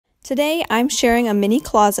Today I'm sharing a mini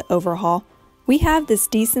closet overhaul. We have this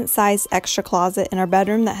decent sized extra closet in our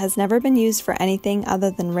bedroom that has never been used for anything other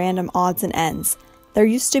than random odds and ends. There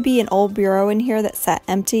used to be an old bureau in here that sat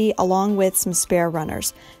empty along with some spare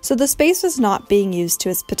runners, so the space was not being used to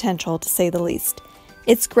its potential, to say the least.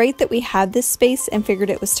 It's great that we have this space and figured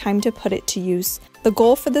it was time to put it to use. The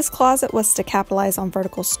goal for this closet was to capitalize on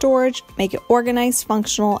vertical storage, make it organized,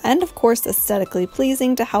 functional, and of course aesthetically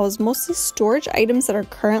pleasing to house mostly storage items that are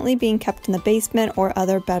currently being kept in the basement or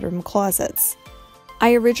other bedroom closets.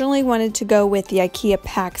 I originally wanted to go with the Ikea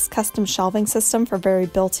Boaxel custom shelving system for very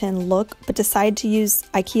built-in look, but decided to use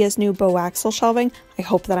Ikea's new Boaxel shelving, I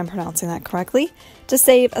hope that I'm pronouncing that correctly, to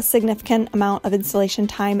save a significant amount of installation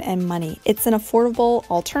time and money. It's an affordable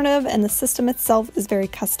alternative and the system itself is very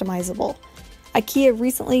customizable. Ikea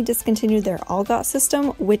recently discontinued their LUGGAGE system,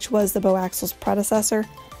 which was the Boaxel's predecessor.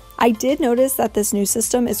 I did notice that this new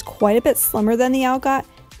system is quite a bit slimmer than the LUGGAGE.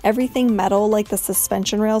 Everything metal, like the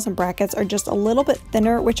suspension rails and brackets, are just a little bit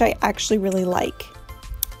thinner, which I actually really like.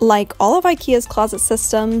 Like all of Ikea's closet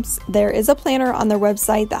systems, there is a planner on their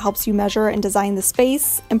website that helps you measure and design the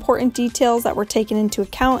space. Important details that were taken into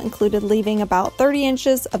account included leaving about 30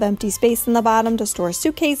 inches of empty space in the bottom to store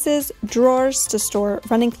suitcases, drawers to store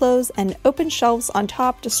running clothes, and open shelves on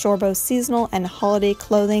top to store both seasonal and holiday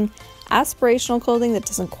clothing, aspirational clothing that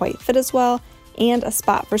doesn't quite fit as well, and a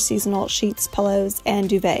spot for seasonal sheets, pillows, and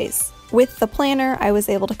duvets. With the planner, I was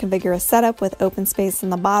able to configure a setup with open space in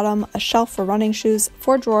the bottom, a shelf for running shoes,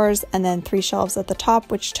 4 drawers, and then 3 shelves at the top,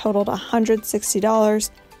 which totaled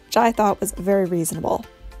 $160, which I thought was very reasonable.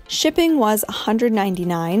 Shipping was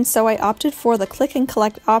 $199, so I opted for the click and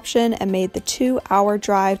collect option and made the 2-hour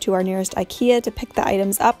drive to our nearest Ikea to pick the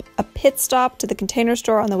items up. A pit stop to the Container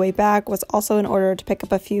Store on the way back was also in order to pick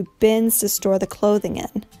up a few bins to store the clothing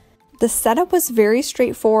in. The setup was very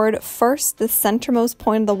straightforward. First, the centermost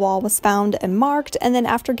point of the wall was found and marked, and then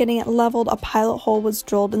after getting it leveled, a pilot hole was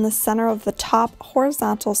drilled in the center of the top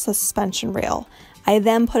horizontal suspension rail. I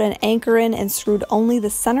then put an anchor in and screwed only the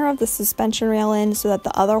center of the suspension rail in so that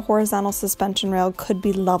the other horizontal suspension rail could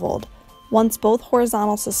be leveled. Once both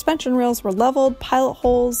horizontal suspension rails were leveled, pilot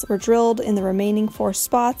holes were drilled in the remaining 4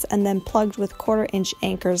 spots and then plugged with 1/4-inch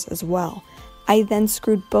anchors as well. I then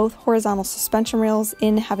screwed both horizontal suspension rails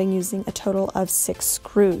in, having using a total of 6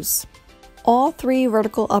 screws. All 3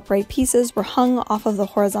 vertical upright pieces were hung off of the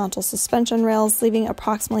horizontal suspension rails, leaving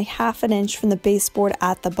approximately 1/2 inch from the baseboard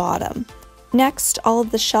at the bottom. Next, all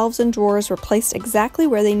of the shelves and drawers were placed exactly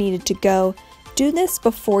where they needed to go. Do this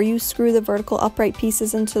before you screw the vertical upright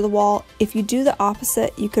pieces into the wall. If you do the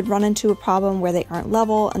opposite, you could run into a problem where they aren't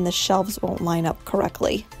level and the shelves won't line up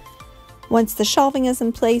correctly. Once the shelving is in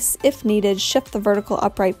place, if needed, shift the vertical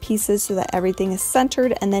upright pieces so that everything is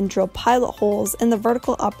centered and then drill pilot holes in the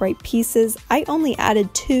vertical upright pieces. I only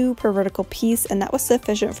added 2 per vertical piece and that was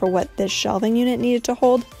sufficient for what this shelving unit needed to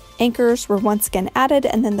hold. Anchors were once again added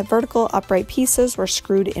and then the vertical upright pieces were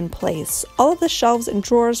screwed in place. All of the shelves and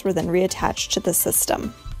drawers were then reattached to the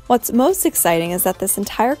system. What's most exciting is that this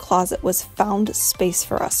entire closet was found space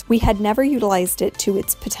for us. We had never utilized it to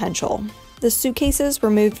its potential. The suitcases were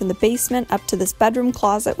moved from the basement up to this bedroom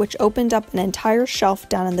closet, which opened up an entire shelf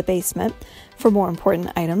down in the basement for more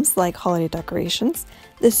important items like holiday decorations.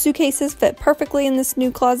 The suitcases fit perfectly in this new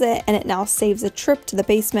closet, and it now saves a trip to the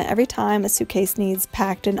basement every time a suitcase needs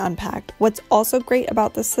packed and unpacked. What's also great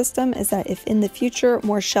about this system is that if in the future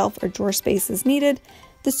more shelf or drawer space is needed,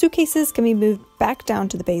 the suitcases can be moved back down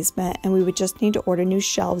to the basement and we would just need to order new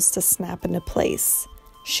shelves to snap into place.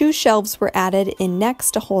 Shoe shelves were added in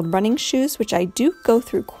next to hold running shoes, which I do go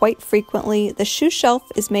through quite frequently. The shoe shelf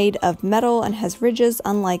is made of metal and has ridges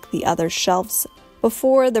unlike the other shelves.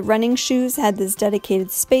 Before the running shoes had this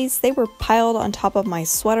dedicated space, they were piled on top of my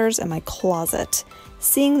sweaters and my closet.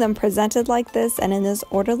 Seeing them presented like this and in this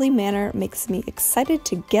orderly manner makes me excited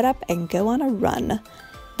to get up and go on a run.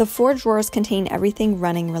 The 4 drawers contain everything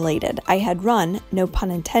running related. I had run, no pun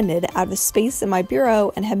intended, out of space in my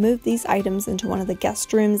bureau and had moved these items into one of the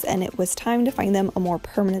guest rooms, and it was time to find them a more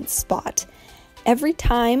permanent spot. Every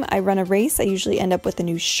time I run a race, I usually end up with a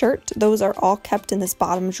new shirt. Those are all kept in this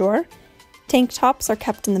bottom drawer. Tank tops are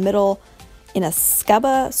kept in the middle in a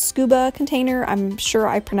Skubb container. I'm sure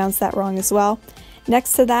I pronounced that wrong as well.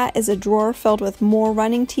 Next to that is a drawer filled with more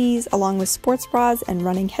running tees along with sports bras and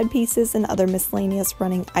running headpieces and other miscellaneous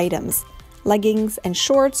running items. Leggings and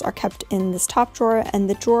shorts are kept in this top drawer, and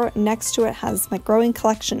the drawer next to it has my growing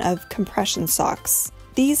collection of compression socks.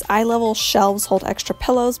 These eye-level shelves hold extra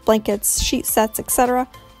pillows, blankets, sheet sets, etc.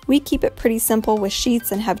 We keep it pretty simple with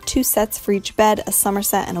sheets and have 2 sets for each bed, a summer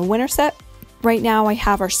set and a winter set. Right now I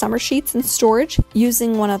have our summer sheets in storage.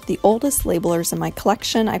 Using one of the oldest labelers in my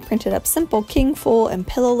collection, I printed up simple king, full, and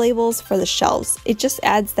pillow labels for the shelves. It just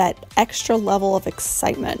adds that extra level of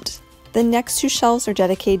excitement. The next two shelves are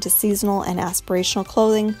dedicated to seasonal and aspirational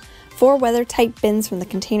clothing. 4 weather-tight bins from the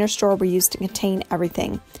Container Store were used to contain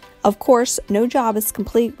everything. Of course, no job is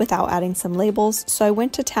complete without adding some labels, so I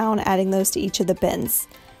went to town adding those to each of the bins.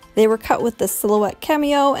 They were cut with the silhouette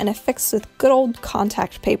cameo and affixed with good old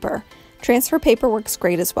contact paper. Transfer paper works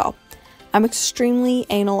great as well. I'm extremely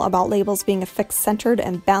anal about labels being affixed centered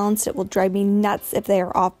and balanced. It will drive me nuts if they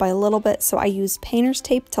are off by a little bit, so I use painter's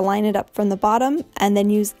tape to line it up from the bottom and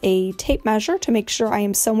then use a tape measure to make sure I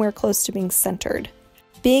am somewhere close to being centered.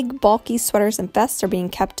 Big, bulky sweaters and vests are being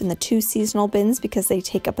kept in the 2 seasonal bins because they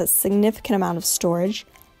take up a significant amount of storage.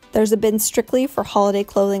 There's a bin strictly for holiday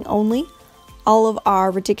clothing only. All of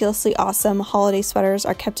our ridiculously awesome holiday sweaters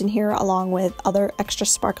are kept in here along with other extra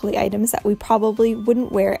sparkly items that we probably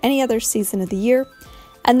wouldn't wear any other season of the year.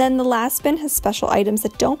 And then the last bin has special items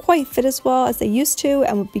that don't quite fit as well as they used to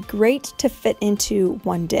and would be great to fit into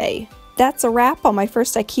one day. That's a wrap on my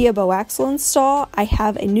first Ikea Boaxel install. I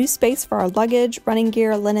have a new space for our luggage, running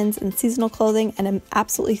gear, linens, and seasonal clothing, and I'm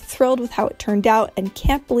absolutely thrilled with how it turned out and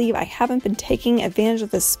can't believe I haven't been taking advantage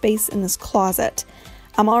of this space in this closet.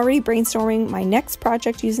 I'm already brainstorming my next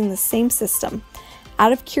project using the same system.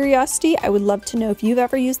 Out of curiosity, I would love to know if you've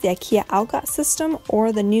ever used the Ikea LUGGAGE system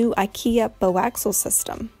or the new Ikea Boaxel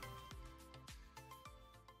system.